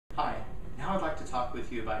talk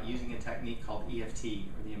with you about using a technique called EFT,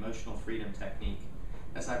 or the Emotional Freedom Technique.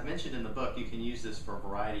 As I've mentioned in the book, you can use this for a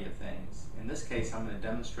variety of things. In this case, I'm going to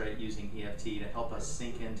demonstrate using EFT to help us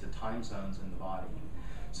sink into time zones in the body.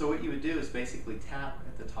 So what you would do is basically tap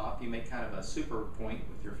at the top. You make kind of a super point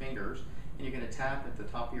with your fingers, and you're going to tap at the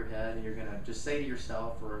top of your head, and you're going to just say to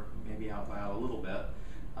yourself, or maybe out loud a little bit,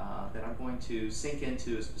 that I'm going to sink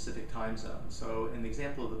into a specific time zone. So in the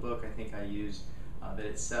example of the book, I think I used that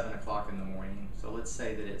it's 7 o'clock in the morning. So let's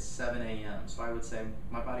say that it's 7 a.m. So I would say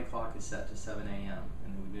my body clock is set to 7 a.m.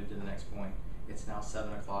 And then we move to the next point. It's now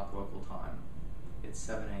 7 o'clock local time. It's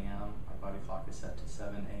 7 a.m. My body clock is set to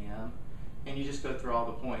 7 a.m. And you just go through all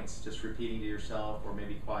the points, just repeating to yourself or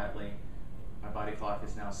maybe quietly, my body clock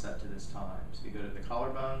is now set to this time. So you go to the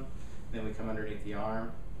collarbone, then we come underneath the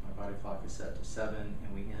arm, my body clock is set to 7,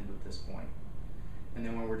 and we end with this point. And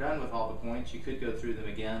then when we're done with all the points, you could go through them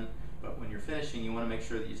again, but when you're finishing, you want to make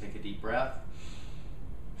sure that you take a deep breath,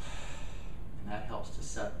 and that helps to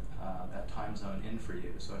set that time zone in for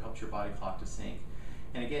you, so it helps your body clock to sync.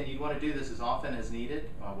 And again, you'd want to do this as often as needed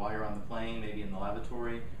while you're on the plane, maybe in the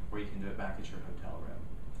lavatory, or you can do it back at your hotel room.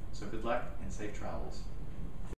 So good luck and safe travels.